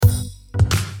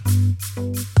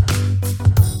I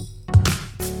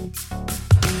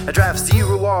draft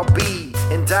 0 RB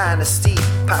in Dynasty.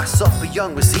 Pass up a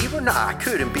young receiver? Nah, it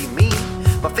couldn't be me.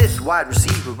 My 5th wide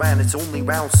receiver and it's only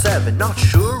round 7. Not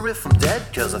sure if I'm dead,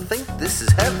 cause I think this is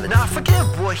heaven. Now forget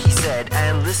what he said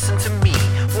and listen to me.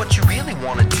 What you really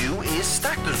wanna do is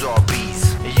stack those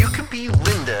RBs. You can be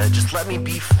Linda, just let me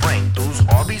be frank. Those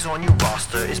RBs on your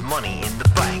roster is money in the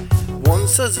bank. One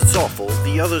says it's awful,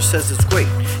 the other says it's great.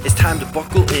 It's time to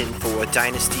buckle in for a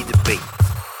Dynasty debate.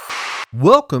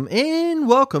 Welcome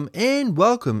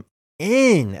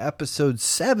in episode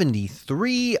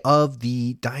 73 of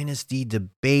the Dynasty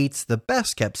Debates, the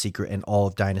best kept secret in all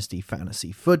of Dynasty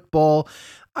Fantasy Football.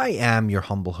 I am your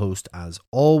humble host as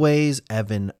always,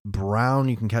 Evan Brown.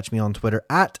 You can catch me on Twitter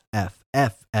at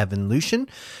FFEvanLucian.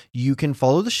 You can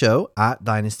follow the show at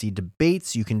Dynasty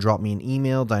Debates. You can drop me an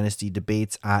email,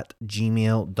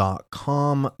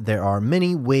 dynastydebates@gmail.com. There are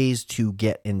many ways to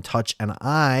get in touch, and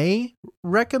I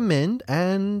recommend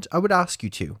and I would ask you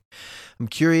to. I'm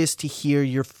curious to hear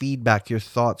your feedback, your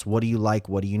thoughts. What do you like?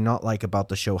 What do you not like about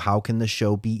the show? How can the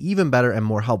show be even better and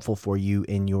more helpful for you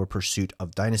in your pursuit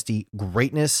of Dynasty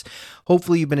greatness?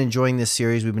 Hopefully you've been enjoying this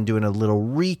series. We've been doing a little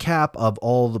recap of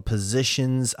all the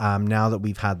positions now that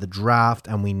we've had the draft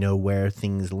and we know where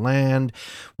things land.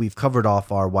 We've covered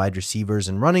off our wide receivers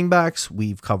and running backs.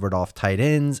 We've covered off tight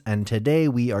ends. And today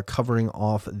we are covering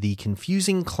off the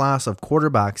confusing class of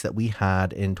quarterbacks that we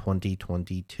had in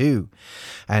 2022.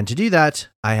 And to do that,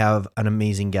 I have an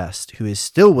amazing guest who is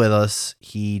still with us.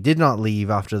 He did not leave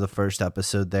after the first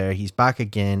episode there. He's back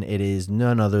again. It is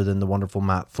none other than the wonderful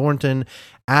Matt Thornton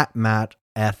at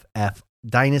MattFF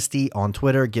Dynasty on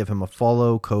Twitter. Give him a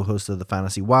follow, co-host of the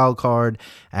Fantasy Wildcard,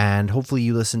 and hopefully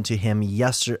you listened to him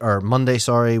Monday,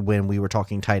 when we were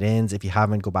talking tight ends. If you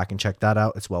haven't, go back and check that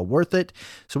out. It's well worth it.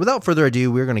 So without further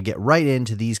ado, we're going to get right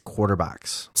into these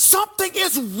quarterbacks. Something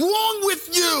is wrong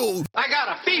with you! I got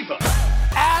a fever!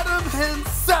 Adam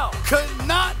himself could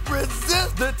not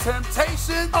resist the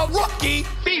temptation of rookie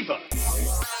Fever!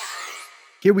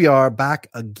 Here we are back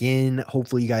again.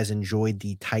 Hopefully you guys enjoyed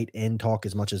the tight end talk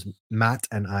as much as Matt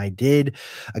and I did.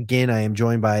 Again, I am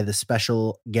joined by the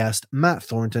special guest, Matt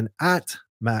Thornton at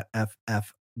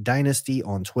MattFF Dynasty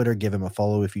on Twitter. Give him a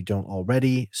follow if you don't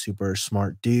already. Super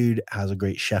smart dude, has a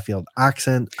great Sheffield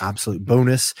accent, absolute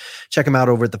bonus. Check him out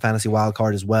over at the Fantasy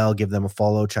Wildcard as well. Give them a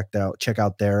follow. Check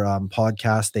out their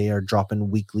podcast. They are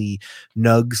dropping weekly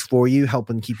nugs for you,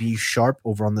 helping keep you sharp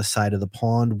over on the side of the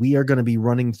pond. We are going to be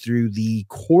running through the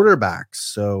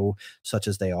quarterbacks, such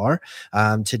as they are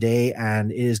today,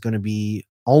 and it is going to be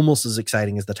almost as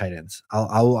exciting as the tight ends.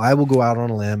 I will go out on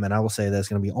a limb and I will say that it's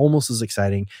going to be almost as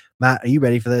exciting. Matt, are you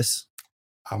ready for this?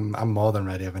 I'm more than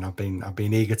ready. I've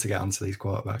been eager to get onto these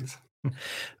quarterbacks.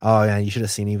 Oh yeah, you should have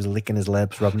seen he was licking his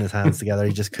lips, rubbing his hands together.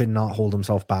 He just could not hold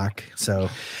himself back. So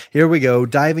here we go,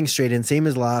 diving straight in. Same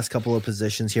as last couple of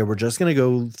positions here. We're just going to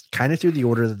go kind of through the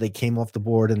order that they came off the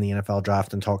board in the NFL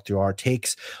draft and talk through our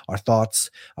takes, our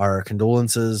thoughts, our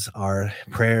condolences, our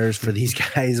prayers for these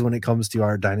guys when it comes to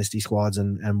our dynasty squads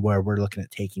and where we're looking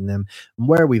at taking them and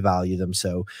where we value them.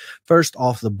 So first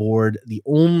off the board, the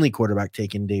only quarterback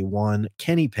taken day one,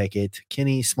 Kenny Pickett.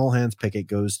 Kenny Small Hands Pickett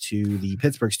goes to the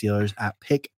Pittsburgh Steelers at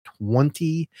pick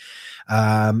 20.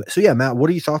 So yeah, Matt, what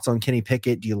are your thoughts on Kenny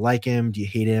Pickett? Do you like him? Do you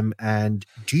hate him? And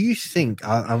do you think,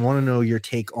 I want to know your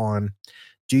take on,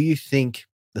 do you think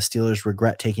the Steelers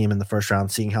regret taking him in the first round,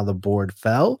 seeing how the board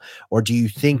fell? Or do you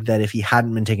think that if he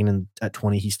hadn't been taken in at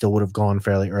 20, he still would have gone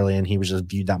fairly early and he was just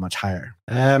viewed that much higher?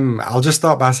 I'll just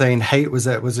start by saying hate was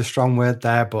a strong word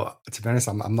there, but to be honest,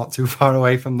 I'm not too far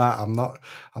away from that. I'm not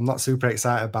super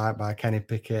excited by Kenny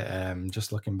Pickett.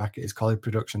 Just looking back at his college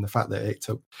production, the fact that it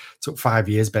took 5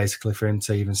 years basically for him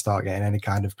to even start getting any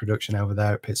kind of production over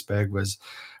there at Pittsburgh was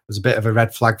a bit of a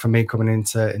red flag for me coming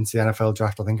into the NFL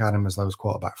draft. I think I had him as low as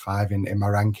quarterback 5 in my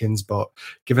rankings, but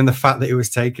given the fact that he was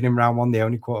taken in round 1, the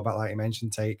only quarterback, like you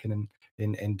mentioned, taken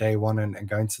in day one and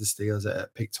going to the Steelers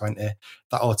at pick 20,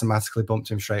 that automatically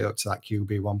bumped him straight up to that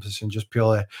QB1 position, just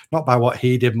purely not by what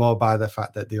he did, more by the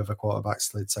fact that the other quarterbacks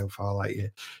slid so far, like you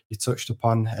touched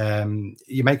upon.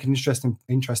 You make an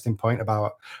interesting point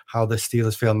about how the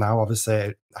Steelers feel now.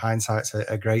 Obviously, hindsight's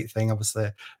a great thing.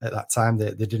 Obviously, at that time,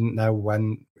 they didn't know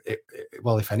when,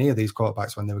 if any of these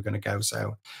quarterbacks, when they were going to go.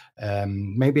 So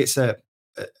maybe it's a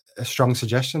strong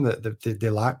suggestion that they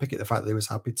like Pickett, the fact that he was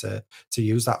happy to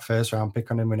use that first round pick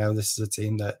on him. We know this is a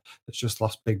team that's just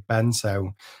lost Big Ben,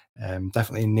 so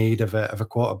definitely in need of a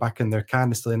quarterback, and they're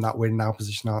kind of still in that win now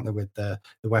position, aren't they, with the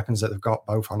weapons that they've got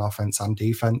both on offense and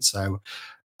defense. So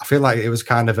I feel like it was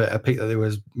kind of a pick that they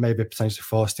was maybe potentially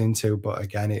forced into, but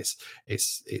again,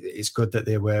 it's good that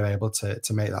they were able to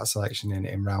make that selection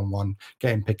in round one,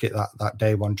 getting Pickett that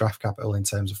day one draft capital in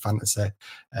terms of fantasy.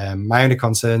 My only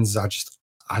concerns is I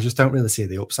just don't really see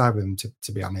the upside with him,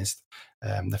 to be honest.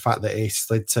 The fact that he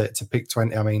slid to pick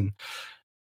 20, I mean,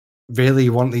 really,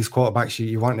 you want these quarterbacks,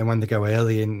 you want them when they go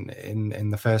early in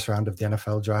the first round of the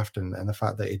NFL draft, and the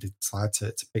fact that he did slide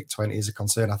to pick 20 is a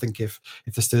concern. I think if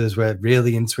the Steelers were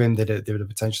really into him, they would have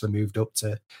potentially moved up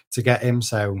to get him.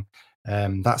 So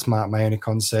that's my only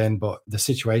concern. But the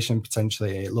situation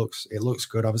potentially, it looks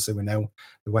good. Obviously, we know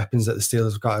the weapons that the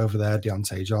Steelers have got over there: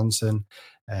 Deontay Johnson,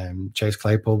 Chase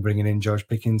Claypool, bringing in George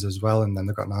Pickens as well, and then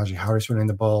they've got Najee Harris running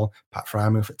the ball, Pat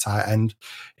Frymouth at tight end.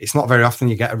 It's not very often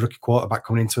you get a rookie quarterback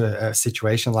coming into a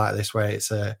situation like this where it's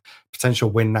a potential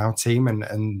win now team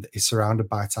and is surrounded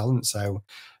by talent. So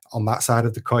on that side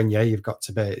of the coin, yeah, you've got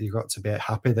to be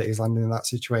happy that he's landing in that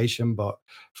situation. But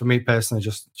for me personally,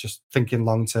 just thinking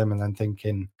long term and then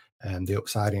thinking the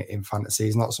upside in fantasy,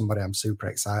 he's not somebody I'm super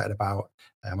excited about.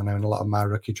 I know in a lot of my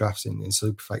rookie drafts in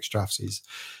Superflex drafts, he's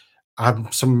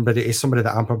somebody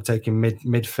that I'm probably taking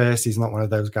mid first. He's not one of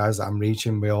those guys that I'm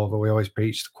reaching. We always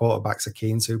preach the quarterbacks are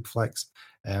key in Superflex,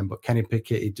 but Kenny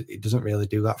Pickett, he doesn't really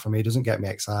do that for me. He doesn't get me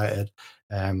excited.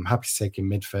 Happy to take him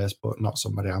mid first, but not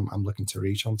somebody I'm looking to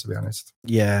reach on, to be honest.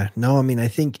 Yeah, no, I mean, I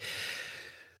think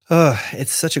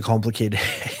it's such a complicated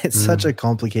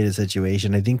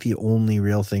situation. I think the only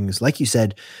real things, like you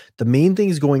said, the main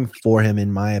things going for him,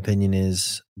 in my opinion,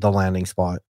 is the landing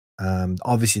spot.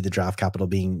 Obviously the draft capital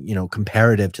being,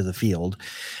 comparative to the field.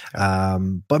 But I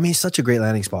mean, it's such a great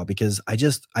landing spot because I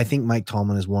think Mike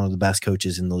Tomlin is one of the best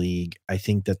coaches in the league. I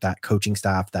think that coaching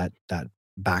staff, that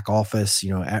back office,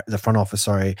 the front office,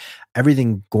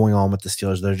 everything going on with the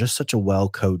Steelers, they're just such a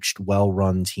well-coached,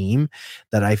 well-run team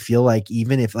that I feel like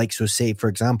even if say, for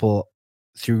example,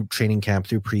 through training camp,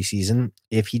 through preseason,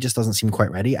 if he just doesn't seem quite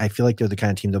ready, I feel like they're the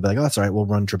kind of team they'll be like, oh, that's all right, we'll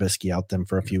run Trubisky out them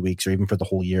for a few weeks or even for the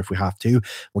whole year if we have to.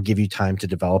 We'll give you time to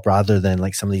develop, rather than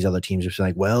like some of these other teams are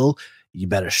like, well, you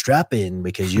better strap in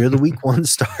because you're the week one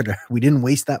starter. We didn't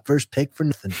waste that first pick for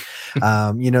nothing.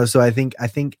 So I think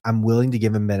I'm willing to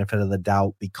give him benefit of the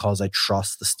doubt because I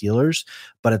trust the Steelers.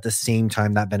 But at the same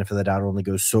time, that benefit of the doubt only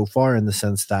goes so far, in the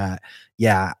sense that,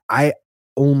 yeah, I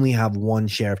only have one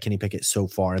share of Kenny Pickett so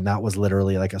far, and that was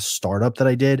literally like a startup that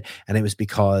I did, and it was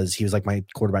because he was like my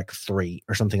quarterback 3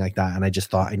 or something like that, and I just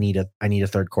thought I need a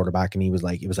third quarterback, and it was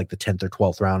like the 10th or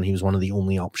 12th round. He was one of the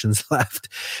only options left,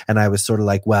 and I was sort of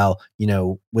like, well,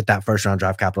 with that first round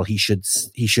draft capital, he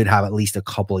should have at least a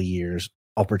couple of years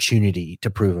opportunity to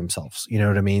prove himself. You know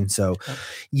what I mean? So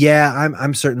yeah,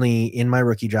 I'm certainly in my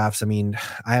rookie drafts. I mean,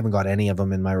 I haven't got any of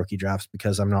them in my rookie drafts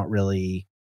because I'm not really.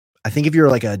 I think if you're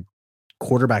like a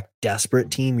quarterback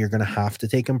desperate team, you're going to have to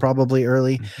take him probably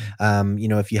early.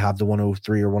 If you have the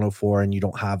 103 or 104 and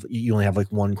you only have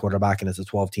like one quarterback and it's a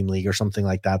 12-team league or something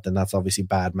like that, then that's obviously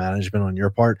bad management on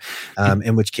your part.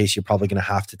 In which case you're probably going to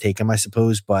have to take him, I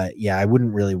suppose. But yeah, I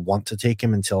wouldn't really want to take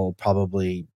him until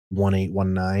probably 1-8,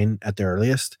 1-9 at the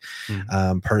earliest.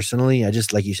 Personally, I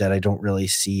just, like you said, I don't really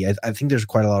see. I think there's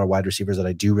quite a lot of wide receivers that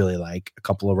I do really like, a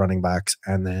couple of running backs,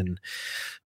 and then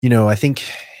I think.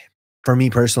 For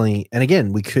me personally, and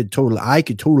again, I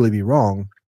could totally be wrong,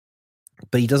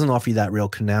 but he doesn't offer you that real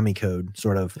Konami code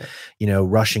sort of,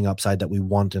 rushing upside that we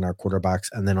want in our quarterbacks.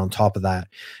 And then on top of that,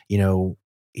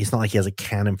 it's not like he has a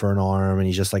cannon for an arm and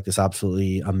he's just like this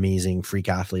absolutely amazing freak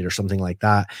athlete or something like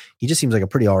that. He just seems like a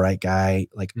pretty all right guy,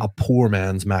 like a poor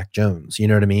man's Mac Jones. You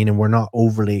know what I mean? And we're not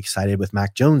overly excited with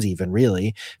Mac Jones even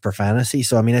really for fantasy.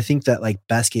 So, I mean, I think that like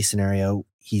best case scenario,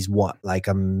 he's like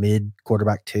a mid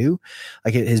quarterback 2.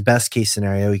 Like his best case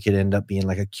scenario, he could end up being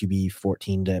like a QB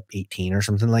 14 to 18 or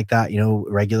something like that,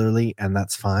 regularly. And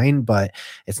that's fine, but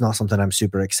it's not something I'm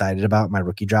super excited about. My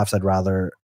rookie drafts, I'd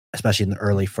rather, especially in the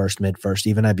early first, mid first,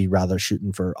 even I'd be rather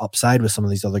shooting for upside with some of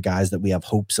these other guys that we have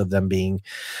hopes of them being,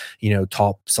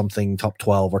 top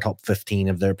 12 or top 15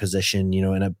 of their position,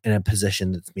 in a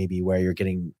position that's maybe where you're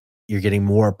getting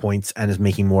more points and is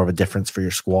making more of a difference for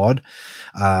your squad.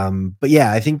 But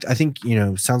yeah, I think,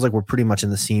 sounds like we're pretty much in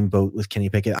the same boat with Kenny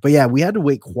Pickett. But yeah, we had to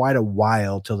wait quite a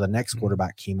while till the next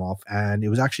quarterback came off. And it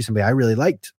was actually somebody I really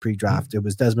liked pre-draft. It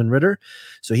was Desmond Ridder.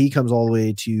 So he comes all the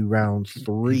way to round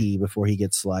 3 before he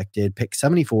gets selected. Pick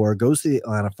 74, goes to the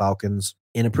Atlanta Falcons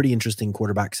in a pretty interesting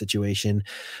quarterback situation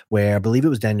where I believe it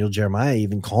was Daniel Jeremiah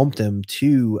even comped him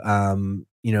to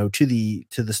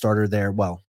the starter there.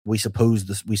 Well, we suppose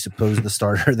the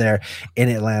starter there in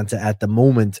Atlanta at the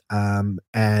moment.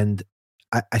 And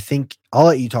I think I'll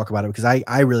let you talk about it because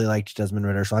I really liked Desmond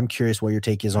Ridder. So I'm curious what your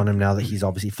take is on him now that he's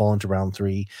obviously fallen to round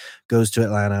 3, goes to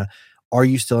Atlanta. Are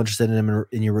you still interested in him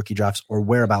in your rookie drafts, or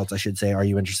whereabouts, I should say, are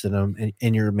you interested in him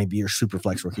in your maybe your super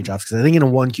flex rookie drafts? Because I think in a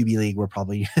 1 QB league, we're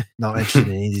probably not interested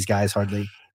in any of these guys hardly.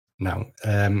 No.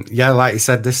 Yeah, like you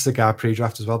said, this is a guy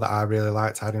pre-draft as well that I really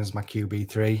liked. I had him as my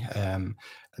QB3.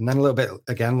 And then a little bit,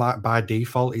 again, like by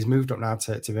default, he's moved up now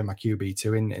to be my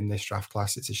QB2 in this draft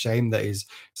class. It's a shame that he's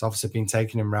obviously been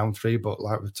taken in round 3, but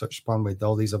like we've touched upon with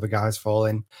all these other guys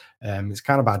falling, it's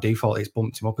kind of by default, it's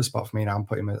bumped him up a spot for me now. I'm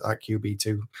putting him at like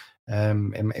QB2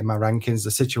 in my rankings.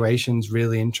 The situation's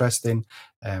really interesting.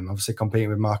 Obviously competing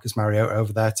with Marcus Mariota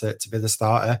over there to be the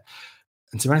starter.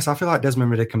 And to be honest, I feel like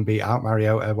Desmond Ridder can beat out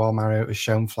Mariota. While Mariota's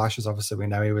shown flashes, obviously we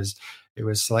know he was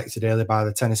selected early by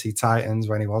the Tennessee Titans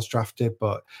when he was drafted,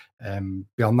 but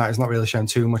beyond that, he's not really shown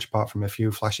too much apart from a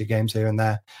few flashy games here and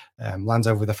there. Lands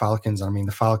over with the Falcons. I mean,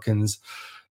 the Falcons,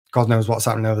 God knows what's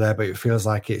happening over there, but it feels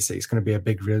like it's going to be a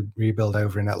big rebuild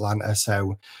over in Atlanta.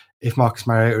 So if Marcus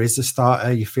Mariota is the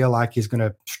starter, you feel like he's going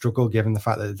to struggle given the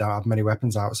fact that they don't have many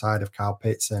weapons outside of Kyle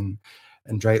Pitts and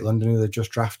Drake London, who they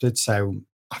just drafted. So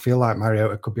I feel like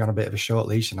Mariota could be on a bit of a short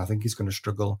leash, and I think he's going to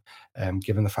struggle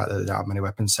given the fact that they don't have many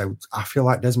weapons. So I feel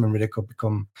like Desmond Ridder could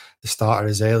become the starter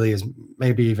as early as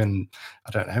maybe even,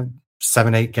 I don't know,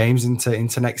 7-8 games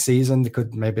into next season. They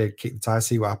could maybe kick the tires,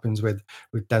 see what happens with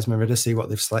Desmond Ridder, see what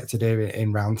they've selected here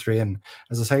in round 3. And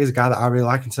as I say, he's a guy that I really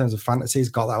like in terms of fantasy. He's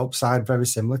got that upside very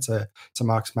similar to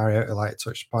Marcus Mariota, like I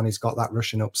touched upon. He's got that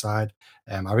rushing upside.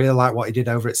 I really like what he did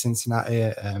over at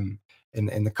Cincinnati.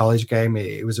 In the college game,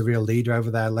 he was a real leader over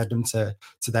there, led them to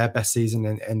their best season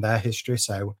in their history.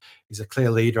 So he's a clear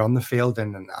leader on the field,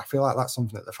 and I feel like that's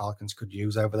something that the Falcons could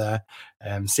use over there.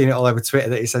 Seen it all over Twitter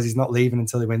that he says he's not leaving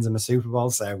until he wins them a Super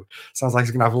Bowl. So sounds like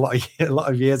he's going to have a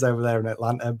lot of years over there in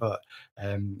Atlanta. But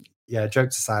yeah,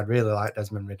 jokes aside, really like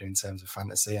Desmond Ridder in terms of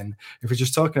fantasy. And if we're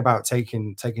just talking about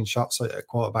taking shots at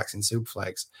quarterbacks in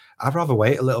Superflex, I'd rather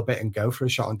wait a little bit and go for a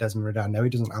shot on Desmond Ridder. I know he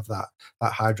doesn't have that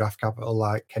high draft capital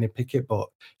like Kenny Pickett, but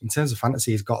in terms of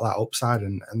fantasy, he's got that upside,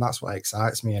 and that's what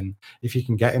excites me. And if you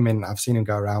can get him in, I've seen him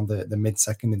go around the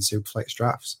mid-second in Superflex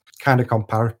drafts, kind of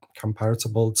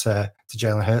comparable to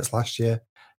Jalen Hurts last year.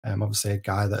 Obviously a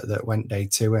guy that went day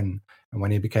 2, and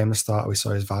when he became a starter, we saw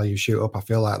his value shoot up. I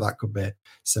feel like that could be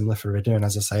similar for Ridder. And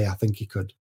as I say, I think he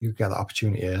could get that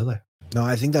opportunity early. No,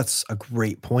 I think that's a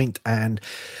great point. And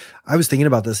I was thinking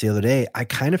about this the other day. I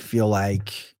kind of feel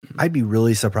like I'd be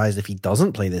really surprised if he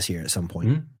doesn't play this year at some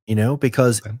point,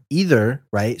 because either,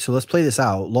 right? So let's play this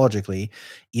out logically.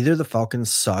 Either the Falcons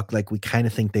suck, like we kind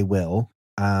of think they will.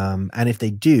 And if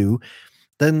they do,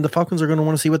 then the Falcons are going to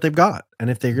want to see what they've got. And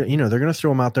if they're going to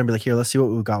throw him out there and be like, here, let's see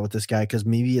what we've got with this guy. Cause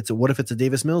maybe what if it's a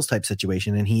Davis Mills type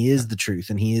situation and he is the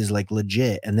truth and he is like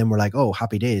legit. And then we're like, oh,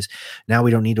 happy days. Now we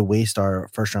don't need to waste our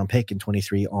first round pick in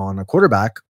 23 on a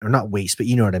quarterback, or not waste, but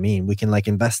you know what I mean? We can like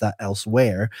invest that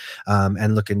elsewhere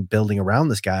and look in building around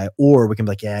this guy. Or we can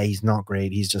be like, yeah, he's not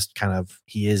great. He's just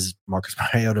he is Marcus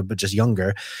Mariota, but just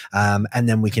younger. And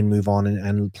then we can move on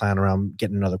and plan around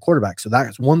getting another quarterback. So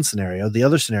that's one scenario. The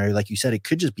other scenario, like you said, it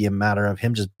could just be a matter of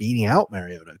him just beating out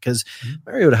Mariota, because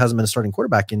Mariota hasn't been a starting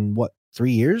quarterback in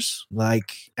 3 years?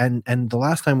 And the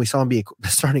last time we saw him be a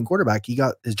starting quarterback, he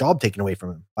got his job taken away from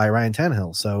him by Ryan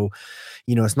Tannehill. So,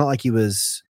 it's not like he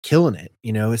was killing it.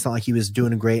 It's not like he was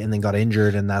doing great and then got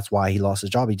injured and that's why he lost his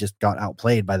job. He just got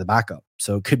outplayed by the backup.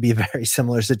 So it could be a very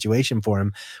similar situation for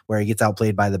him where he gets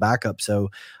outplayed by the backup. So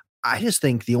I just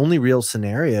think the only real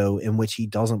scenario in which he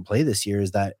doesn't play this year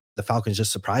is that the Falcons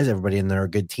just surprise everybody and they're a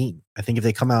good team. I think if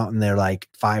they come out and they're like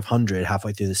 500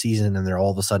 halfway through the season and they're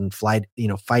all of a sudden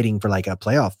fighting for like a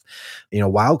playoff,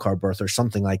 wild card berth or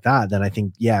something like that, then I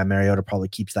think, yeah, Mariota probably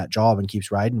keeps that job and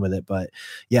keeps riding with it. But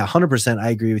yeah, 100%, I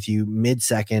agree with you.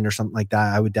 Mid-second or something like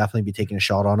that, I would definitely be taking a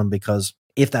shot on him, because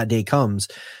if that day comes,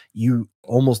 you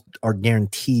almost are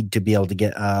guaranteed to be able to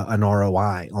get an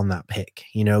ROI on that pick,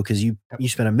 because you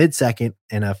spend a mid-second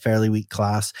in a fairly weak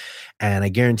class. And I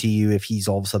guarantee you, if he's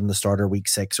all of a sudden the starter week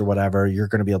 6 or whatever, you're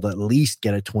going to be able to at least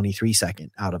get a 23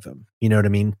 second out of him. You know what I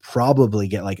mean? Probably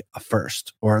get like a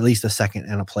first or at least a second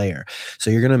and a player. So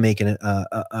you're going to make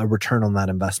a return on that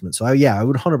investment. So I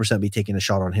would 100% be taking a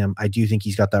shot on him. I do think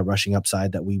he's got that rushing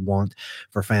upside that we want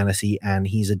for fantasy, and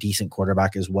he's a decent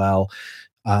quarterback as well.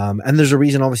 And there's a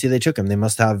reason, obviously, they took him. They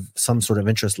must have some sort of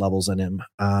interest levels in him.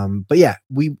 But yeah,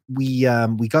 we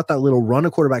got that little run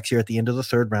of quarterbacks here at the end of the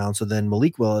 3rd round. So then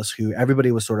Malik Willis, who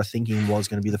everybody was sort of thinking was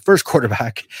going to be the first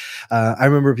quarterback. I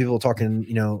remember people talking,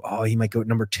 he might go at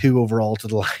number 2 overall to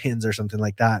the Lions or something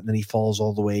like that. And then he falls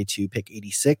all the way to pick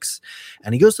 86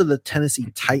 and he goes to the Tennessee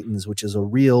Titans, which is a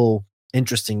real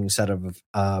interesting set of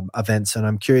events. And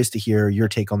I'm curious to hear your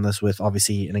take on this with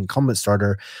obviously an incumbent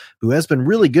starter who has been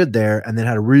really good there and then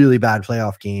had a really bad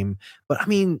playoff game. But I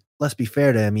mean, let's be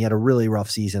fair to him. He had a really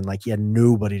rough season. Like, he had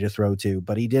nobody to throw to,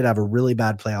 but he did have a really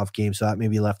bad playoff game. So that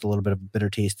maybe left a little bit of a bitter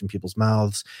taste in people's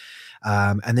mouths.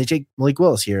 And they take Malik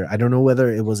Willis here. I don't know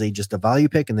whether it was just a value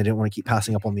pick and they didn't want to keep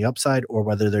passing up on the upside, or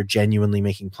whether they're genuinely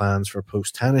making plans for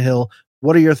post Tannehill.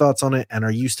 What are your thoughts on it? And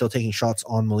are you still taking shots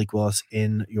on Malik Willis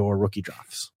in your rookie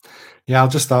drafts? Yeah, I'll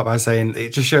just start by saying it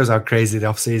just shows how crazy the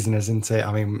offseason is, isn't it?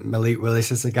 I mean, Malik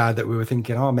Willis is the guy that we were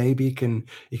thinking, oh, maybe he can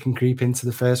creep into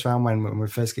the first round when we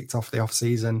first kicked off the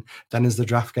offseason. Then as the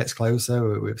draft gets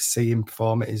closer, we see him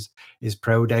perform at his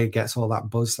pro day, gets all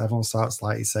that buzz. Everyone starts,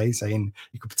 like you say, saying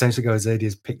he could potentially go as early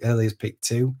as pick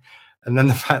 2. And then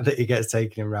the fact that he gets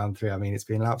taken in round 3, I mean, it's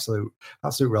been an absolute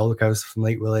roller coaster from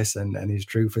Malik Willis and his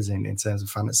troopers in terms of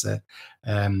fantasy.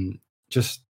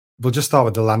 We'll just start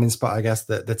with the landing spot, I guess.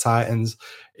 The Titans,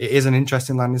 it is an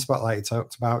interesting landing spot, like you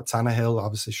talked about. Tannehill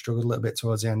obviously struggled a little bit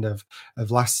towards the end of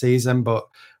last season, but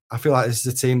I feel like this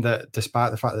is a team that, despite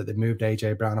the fact that they moved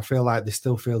AJ Brown, I feel like they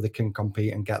still feel they can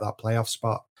compete and get that playoff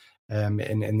spot in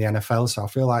the NFL. So I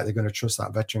feel like they're going to trust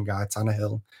that veteran guy,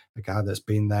 Tannehill, a guy that's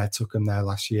been there, took him there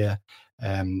last year.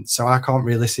 So I can't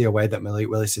really see a way that Malik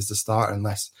Willis is the starter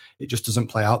unless it just doesn't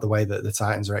play out the way that the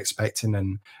Titans are expecting.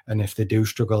 And if they do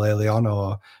struggle early on,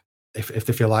 or if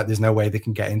they feel like there's no way they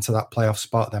can get into that playoff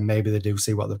spot, then maybe they do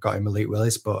see what they've got in Malik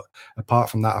Willis. But apart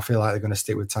from that, I feel like they're going to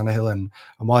stick with Tannehill. And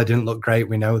while he didn't look great,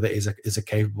 we know that he's a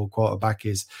capable quarterback.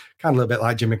 He's kind of a little bit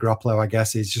like Jimmy Garoppolo, I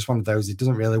guess. He's just one of those, he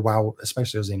doesn't really wow,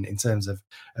 especially us in terms of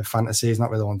fantasy. He's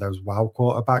not really one of those wow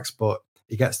quarterbacks, but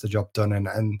he gets the job done.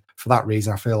 And for that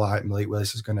reason, I feel like Malik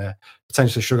Willis is going to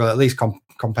potentially struggle, at least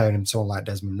comparing him to someone like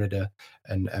Desmond Ridder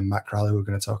and Matt Corral, who we're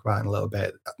going to talk about in a little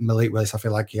bit. Malik Willis, I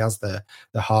feel like he has the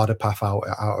harder path out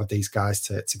of these guys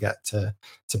to get to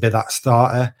be that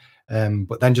starter.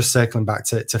 But then just circling back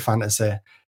to fantasy,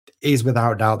 he's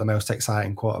without doubt the most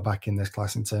exciting quarterback in this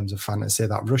class in terms of fantasy.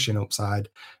 That rushing upside,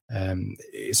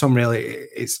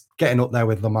 it's getting up there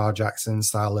with Lamar Jackson's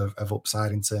style of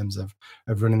upside in terms of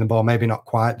running the ball. Maybe not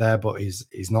quite there, but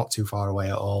he's not too far away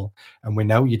at all. And we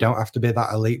know you don't have to be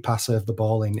that elite passer of the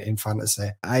ball in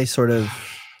fantasy. I sort of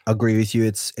agree with you.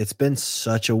 It's just been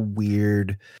such a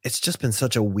weird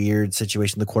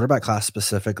situation. The quarterback class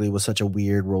specifically was such a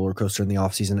weird roller coaster in the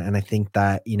offseason. And I think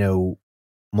that,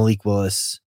 Malik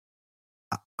Willis,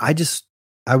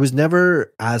 I was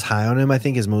never as high on him, I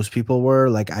think, as most people were.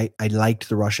 Like, I liked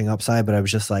the rushing upside, but I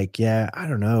was just like, yeah, I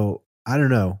don't know.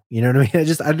 You know what I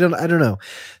mean? I don't know.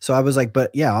 So I was like,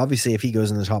 but yeah, obviously if he goes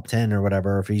in the top 10 or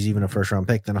whatever, if he's even a first round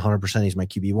pick, then 100% he's my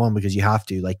QB1, because you have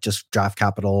to, like, just draft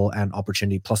capital and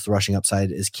opportunity plus the rushing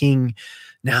upside is king.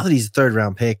 Now that he's a third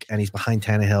round pick and he's behind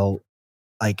Tannehill,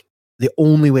 like, the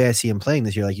only way I see him playing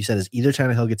this year, like you said, is either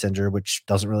Tannehill gets injured, which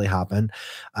doesn't really happen,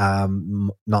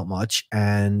 not much,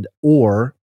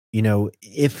 or,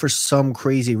 if for some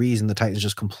crazy reason the Titans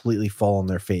just completely fall on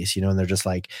their face, and they're just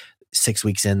like 6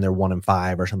 weeks in, they're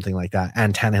 1-5 or something like that,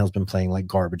 and Tannehill's been playing like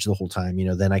garbage the whole time,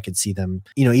 then I could see them,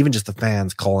 even just the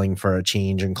fans calling for a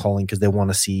change and calling because they want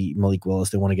to see Malik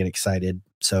Willis, they want to get excited.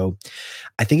 So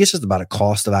I think it's just about a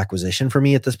cost of acquisition for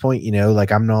me at this point.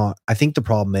 I think the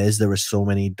problem is there were so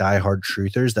many diehard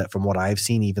truthers that from what I've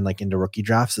seen, even like into rookie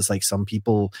drafts, it's like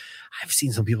I've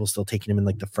seen some people still taking him in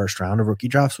like the first round of rookie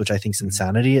drafts, which I think is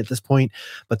insanity at this point.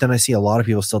 But then I see a lot of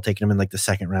people still taking him in like the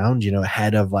second round,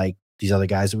 ahead of like these other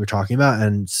guys that we're talking about.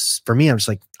 And for me, I'm just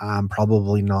like, I'm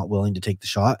probably not willing to take the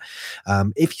shot.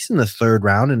 If he's in the third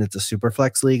round and it's a super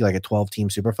flex league, like a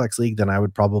 12-team super flex league, then I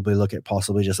would probably look at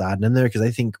possibly just adding him there. Because I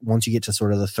think once you get to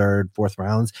sort of the third, fourth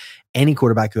rounds, any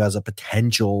quarterback who has a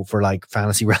potential for like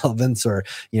fantasy relevance or,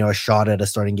 a shot at a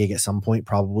starting gig at some point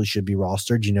probably should be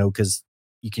rostered, because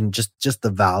you can just the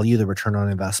value, the return on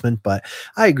investment. But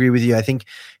I agree with you. I think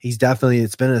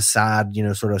it's been a sad,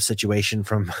 sort of situation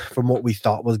from what we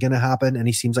thought was going to happen. And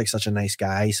he seems like such a nice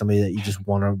guy, somebody that you just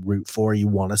want to root for. You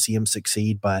want to see him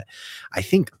succeed. But I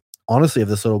think honestly, of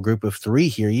this little group of 3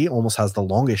 here, he almost has the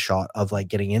longest shot of like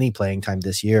getting any playing time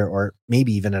this year, or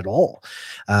maybe even at all.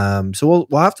 So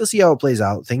we'll have to see how it plays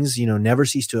out. Things, never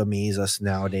cease to amaze us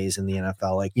nowadays in the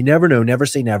NFL. Like, you never know, never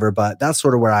say never, but that's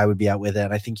sort of where I would be at with it.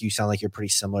 And I think you sound like you're pretty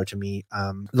similar to me.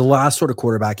 The last sort of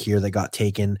quarterback here that got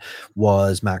taken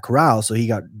was Matt Corral. So he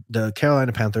got the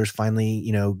Carolina Panthers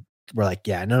finally, we're like,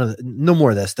 yeah, no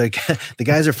more of this. The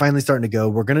guys are finally starting to go.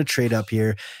 We're going to trade up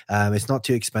here. It's not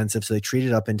too expensive. So they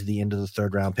traded up into the end of the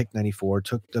third round, pick 94,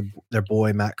 took their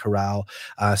boy, Matt Corral,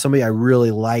 somebody I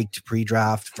really liked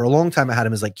pre-draft. For a long time, I had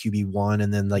him as like QB1.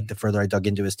 And then like the further I dug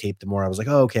into his tape, the more I was like,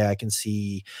 oh, okay, I can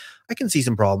see I can see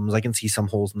some problems. I can see some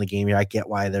holes in the game here. I get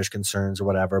why there's concerns or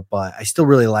whatever, but I still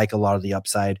really like a lot of the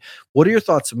upside. What are your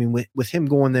thoughts? I mean, with him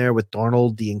going there with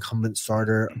Darnold, the incumbent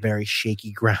starter, very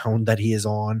shaky ground that he is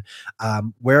on.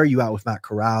 Where are you at with Matt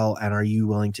Corral, and are you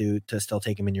willing to still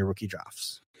take him in your rookie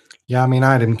drafts? Yeah, I mean,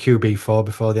 I had him QB4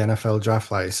 before the NFL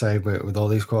draft, like I say, but with all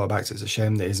these quarterbacks, it's a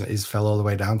shame that he's fell all the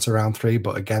way down to round 3.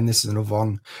 But again, this is another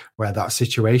one where that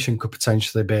situation could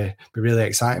potentially be really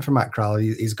exciting for Matt Corral.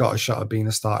 He's got a shot at being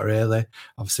a starter early.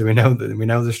 Obviously, we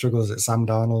know the struggles that Sam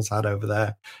Darnold's had over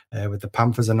there with the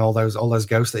Panthers and all those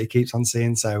ghosts that he keeps on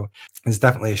seeing. So there's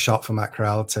definitely a shot for Matt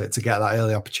Corral to get that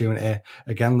early opportunity.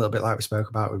 Again, a little bit like we spoke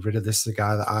about with Ridder, this is a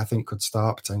guy that I think could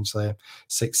start potentially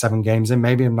 6-7 games in,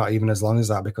 maybe not even as long as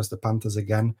that, because the Panthers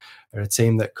again are a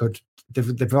team that could.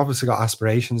 They've obviously got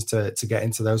aspirations to get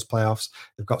into those playoffs.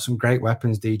 They've got some great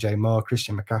weapons: DJ Moore,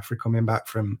 Christian McCaffrey coming back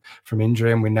from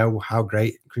injury, and we know how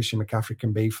great Christian McCaffrey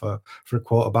can be for a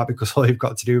quarterback, because all you've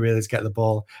got to do really is get the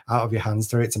ball out of your hands,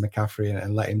 throw it to McCaffrey,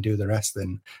 and let him do the rest.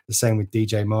 And the same with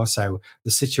DJ Moore. So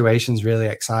the situation's really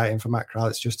exciting for Matt Corral.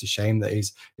 It's just a shame that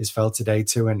he's fell to day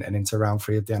 2 and into round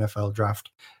 3 of the NFL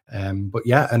draft. But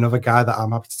yeah, another guy that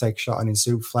I'm happy to take a shot on in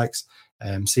Superflex.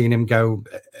 Seeing him go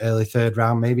early 3rd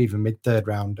round, maybe even mid 3rd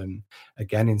round, and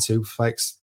again in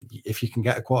Superflex, if you can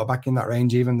get a quarterback in that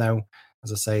range, even though,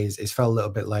 as I say, he's fell a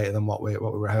little bit later than what we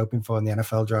were hoping for in the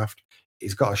NFL draft,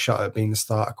 he's got a shot at being the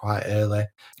starter quite early.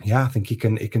 Yeah, I think he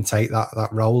can take that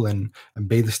role and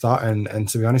be the starter. And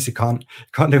to be honest, he can't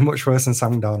do much worse than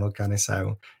Sam Darnold, can he?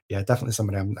 So yeah, definitely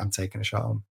somebody I'm taking a shot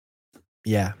on.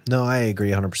 Yeah, no, I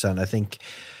agree 100%. I think.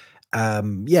 I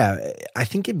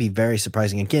think it'd be very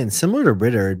surprising. Again, similar to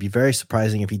Ridder, it'd be very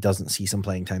surprising if he doesn't see some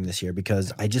playing time this year,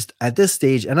 because I just, at this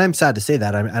stage, and I'm sad to say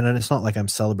that, and it's not like I'm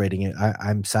celebrating it.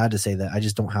 I'm sad to say that I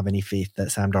just don't have any faith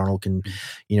that Sam Darnold can,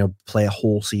 play a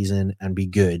whole season and be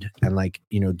good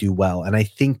and do well. And I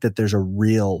think that there's a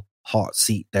real hot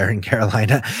seat there in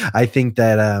Carolina. I think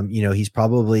that he's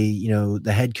probably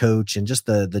the head coach and just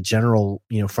the general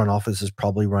front office is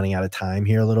probably running out of time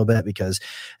here a little bit, because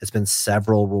it's been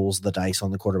several rolls of the dice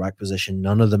on the quarterback position.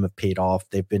 None of them have paid off.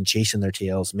 They've been chasing their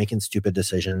tails, making stupid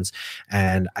decisions,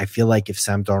 and I feel like if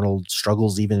Sam Darnold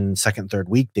struggles even 2nd, 3rd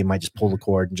week, they might just pull the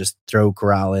cord and just throw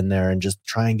Corral in there and just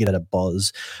try and get a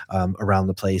buzz around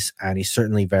the place. And he's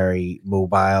certainly very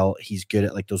mobile. He's good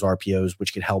at those RPOs,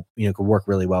 which could help could work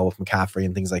really well with McCaffrey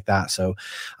and things like that. So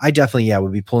I definitely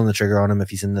would be pulling the trigger on him if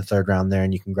he's in the 3rd round there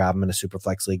and you can grab him in a super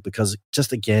flex league, because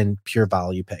just again, pure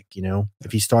value pick.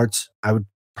 If he starts, I would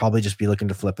probably just be looking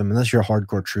to flip him, unless you're a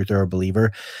hardcore truther or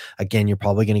believer. Again, you're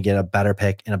probably going to get a better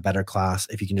pick in a better class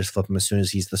if you can just flip him as soon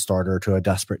as he's the starter to a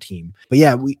desperate team. But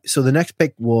yeah, so the next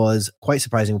pick was quite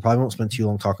surprising. We probably won't spend too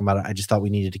long talking about it. I just thought we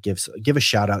needed to give a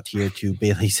shout out here to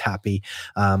Bailey Zappi.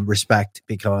 Respect,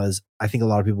 because I think a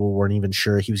lot of people weren't even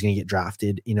sure he was going to get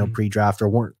drafted, pre-draft,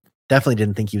 or definitely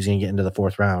didn't think he was going to get into the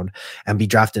 4th round and be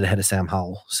drafted ahead of Sam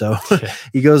Howell. So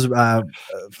he goes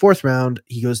 4th round.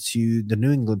 He goes to the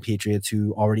New England Patriots,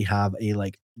 who already have a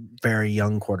very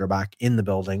young quarterback in the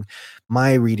building.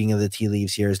 My reading of the tea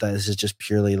leaves here is that this is just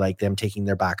purely them taking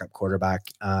their backup quarterback.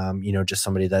 Just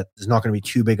somebody that is not going to be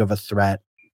too big of a threat.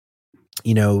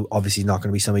 Obviously not going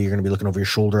to be somebody you're going to be looking over your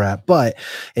shoulder at, but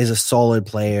is a solid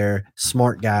player,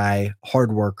 smart guy,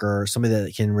 hard worker, somebody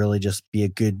that can really just be a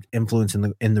good influence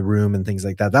in the room and things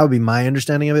like that. That would be my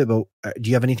understanding of it. But do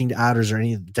you have anything to add, or is there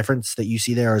any difference that you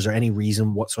see there? Or is there any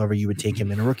reason whatsoever you would take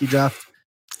him in a rookie draft?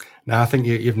 No, I think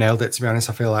you've nailed it, to be honest.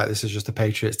 I feel like this is just the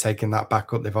Patriots taking that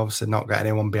back up. They've obviously not got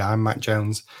anyone behind Mac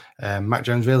Jones. Mac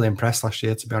Jones really impressed last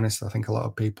year, to be honest. I think a lot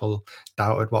of people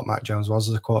doubted what Mac Jones was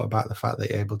as a quarterback, the fact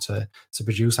that he's able to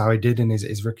produce how he did in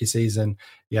his rookie season.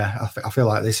 Yeah, I feel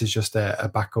like this is just a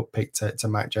backup pick to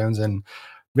Mac Jones, and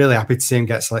really happy to see him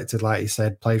get selected. Like you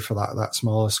said, played for that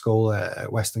smaller school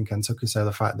at Western Kentucky. So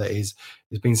the fact that he's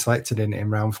been selected in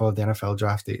round 4 of the NFL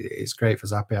draft, it's great for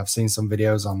Zappi. I've seen some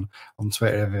videos on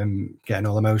Twitter of him getting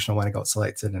all emotional when he got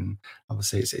selected, and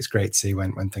obviously it's great to see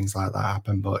when things like that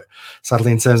happen. But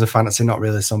sadly, in terms of fantasy, not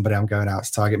really somebody I'm going out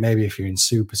to target. Maybe if you're in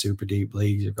super deep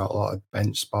leagues, you've got a lot of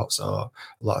bench spots or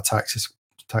a lot of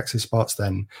taxi spots,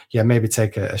 then yeah, maybe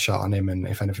take a shot on him. And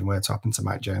if anything were to happen to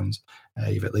Mac Jones,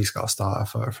 you've at least got a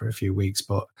starter for a few weeks.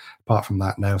 But apart from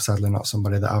that, no, sadly not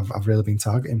somebody that I've really been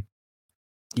targeting.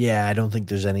 Yeah, I don't think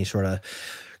there's any sort of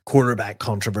quarterback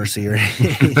controversy or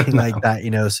anything like that,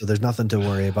 so there's nothing to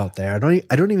worry about there.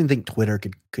 I don't even think Twitter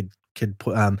could could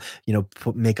put,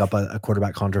 make up a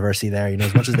quarterback controversy there.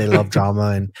 As much as they love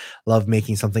drama and love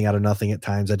making something out of nothing at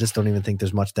times, I just don't even think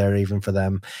there's much there even for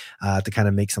them to kind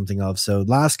of make something of. So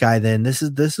last guy, then this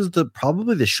is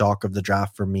probably the shock of the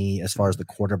draft for me as far as the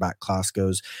quarterback class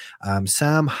goes.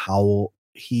 Sam Howell.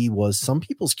 He was some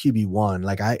people's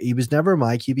QB1. He was never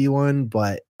my QB1,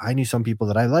 but I knew some people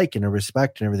that I like and I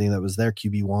respect and everything that was their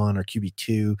QB1 or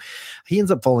QB2. He ends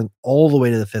up falling all the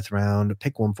way to the 5th round.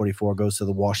 Pick 144 goes to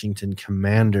the Washington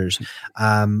Commanders.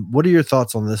 What are your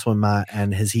thoughts on this one, Matt?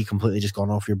 And has he completely just gone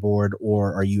off your board,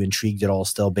 or are you intrigued at all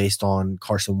still based on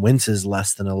Carson Wentz's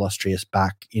less than illustrious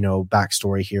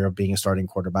backstory here of being a starting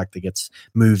quarterback that gets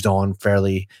moved on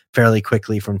fairly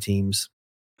quickly from teams?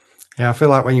 Yeah, I feel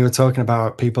like when you were talking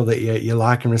about people that you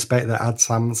like and respect that had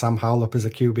Sam Howell up as a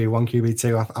QB1,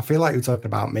 QB2, I feel like you're talking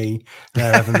about me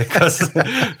there, Evan,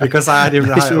 because I had him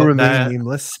right up there.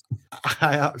 Nameless.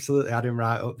 I absolutely had him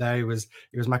right up there. He was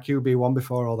my QB1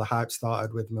 before all the hype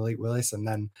started with Malik Willis, and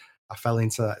then I fell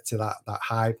into that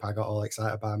hype. I got all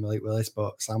excited by Malik Willis,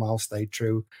 but Sam Howell stayed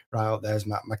true right up there as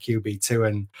my QB2,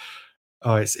 and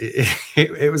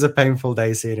it was a painful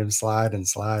day seeing him slide and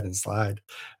slide and slide.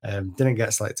 Didn't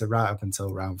get selected right up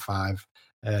until round 5.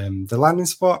 The landing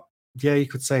spot, yeah, you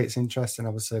could say it's interesting.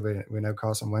 Obviously, we know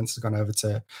Carson Wentz has gone over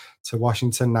to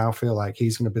Washington now. Feel like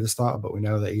he's going to be the starter, but we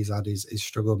know that he's had his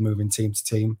struggled moving team to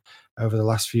team over the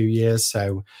last few years.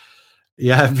 So,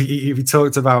 yeah, if you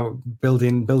talked about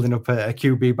building up a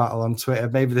QB battle on Twitter,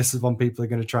 maybe this is one people are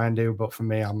going to try and do. But for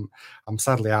me, I'm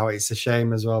sadly out. It's a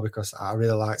shame as well because I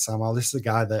really like Sam Howell. This is a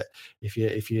guy that if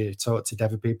you talk to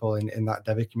Devy people in that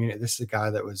Devy community, this is a guy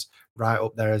that was right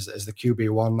up there as the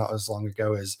QB1 not as long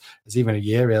ago as even a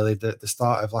year really. The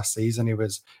start of last season, he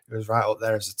was right up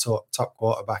there as a top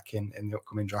quarterback in the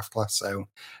upcoming draft class. So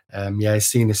he's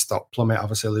seen his stock plummet.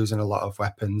 Obviously losing a lot of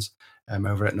weapons.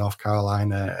 Over at North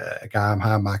Carolina, a guy I'm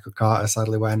high, Michael Carter,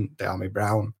 sadly went, De'Ami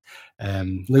Brown,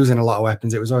 losing a lot of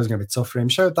weapons. It was always going to be tough for him.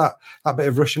 Showed that bit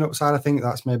of rushing upside. I think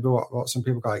that's maybe what some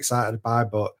people got excited by.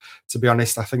 But to be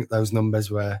honest, I think those numbers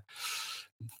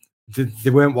they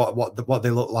weren't what they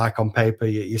looked like on paper.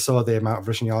 You saw the amount of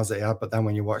rushing yards that he had, but then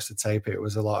when you watch the tape, it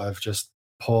was a lot of just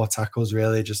poor tackles,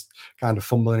 really, just kind of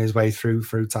fumbling his way through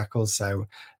tackles. So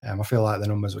I feel like the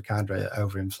numbers were kind of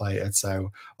overinflated.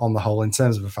 So on the whole, in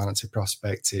terms of a fantasy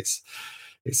prospect, it's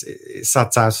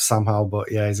sad times for Sam Howell,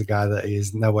 but yeah, he's a guy that he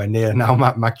is nowhere near now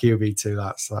my QB2.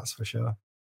 That's for sure.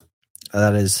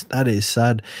 That is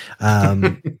sad.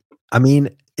 I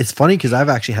mean, it's funny because I've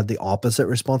actually had the opposite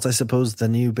response, I suppose,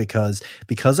 than you because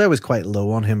I was quite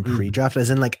low on him pre-draft, as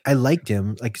in I liked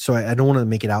him. So I don't want to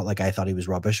make it out like I thought he was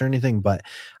rubbish or anything, but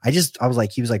I was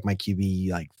like, he was like my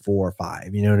QB 4 or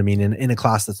 5, you know what I mean? In a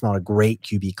class that's not a great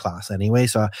QB class anyway.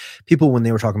 So people, when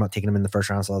they were talking about taking him in the first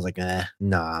round, so I was like,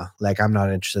 nah, I'm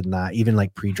not interested in that. Even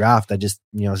pre-draft, I just,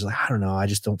 I was like, I don't know. I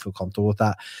just don't feel comfortable with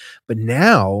that. But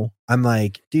now I'm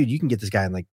like, dude, you can get this guy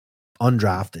in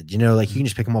undrafted, you can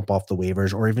just pick him up off the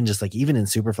waivers, or even just even in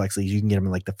super flex leagues, you can get him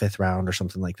in the 5th round or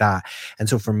something like that. And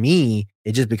so for me,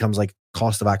 it just becomes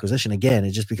cost of acquisition. Again, it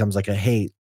just becomes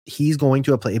hey, he's going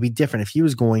to a play. It'd be different if he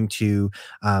was going to,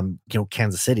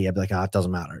 Kansas City. I'd be like, it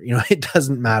doesn't matter. It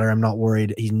doesn't matter. I'm not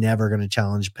worried. He's never going to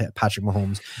challenge Patrick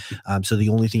Mahomes. So the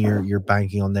only thing you're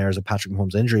banking on there is a Patrick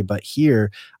Mahomes injury. But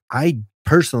here, I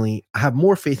personally have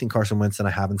more faith in Carson Wentz than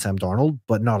I have in Sam Darnold,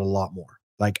 but not a lot more.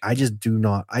 I just do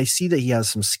not. I see that he has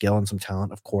some skill and some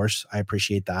talent. Of course, I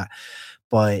appreciate that.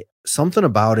 But something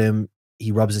about him,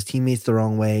 he rubs his teammates the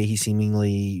wrong way. He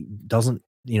seemingly doesn't,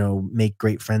 make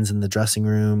great friends in the dressing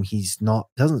room.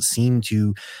 Doesn't seem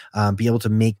to be able to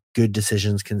make good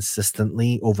decisions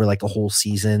consistently over a whole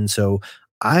season. So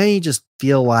I just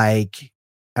feel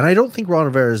and I don't think Ron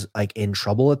Rivera is in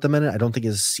trouble at the minute. I don't think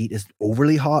his seat is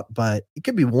overly hot, but it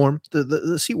could be warm.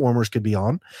 The seat warmers could be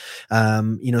on.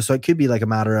 So it could be a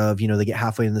matter of, they get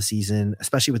halfway in the season,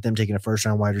 especially with them taking a 1st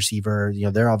round wide receiver.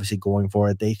 They're obviously going for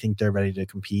it. They think they're ready to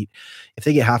compete. If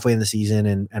they get halfway in the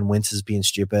season and Wentz is being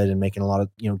stupid and making a lot of,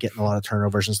 getting a lot of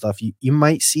turnovers and stuff, you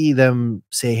might see them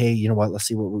say, hey, you know what, we'll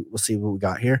see what we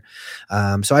got here.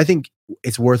 So I think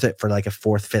it's worth it for a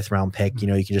 4th, 5th round pick. You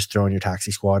can just throw in your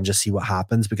taxi squad and just see what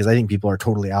happens, because I think people are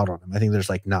totally out on him. I think there's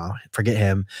nah, forget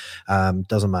him.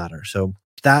 Doesn't matter. So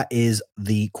that is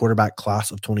the quarterback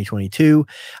class of 2022.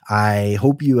 I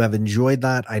hope you have enjoyed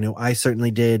that. I know I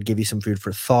certainly did. Give you some food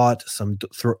for thought, some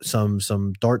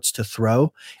darts to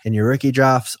throw in your rookie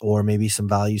drafts, or maybe some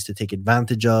values to take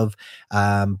advantage of.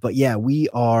 But yeah,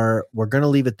 we're going to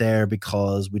leave it there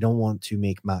because we don't want to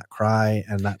make Matt cry,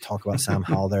 and that talk about Sam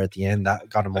Howell there at the end, that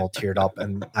got him all teared up,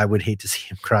 and I would hate to see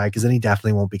him cry because then he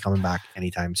definitely won't be coming back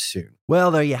anytime soon.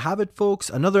 Well, there you have it, folks.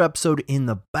 Another episode in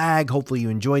the bag. Hopefully you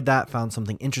enjoyed that, found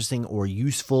something interesting or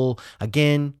useful.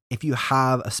 Again, if you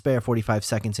have a spare 45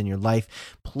 seconds in your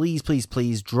life, please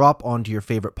drop onto your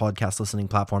favorite podcast listening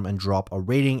platform and drop a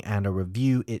rating and a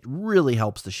review. It really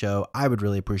helps the show. I would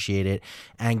really appreciate it.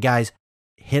 And guys,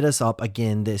 hit us up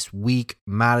again this week.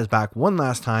 Matt is back one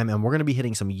last time, and we're going to be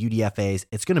hitting some UDFAs.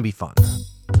 It's going to be fun.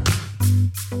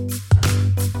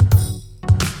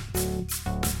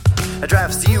 I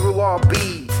draft 0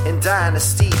 RB in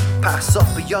Dynasty. Pass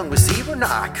up a young receiver?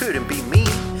 Nah, couldn't be me.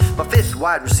 My 5th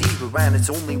wide receiver and it's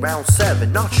only round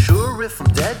 7. Not sure if I'm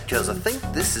dead, cause I think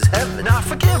this is heaven. Now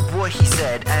forget what he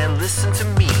said and listen to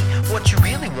me. What you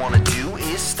really wanna do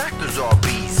is stack those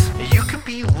RBs. You can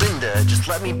be Linda, just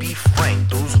let me be frank.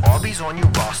 Those RBs on your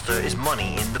roster is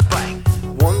money in the bank.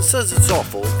 One says it's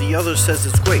awful, the other says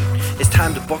it's great. It's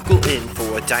time to buckle in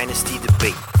for a dynasty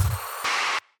debate.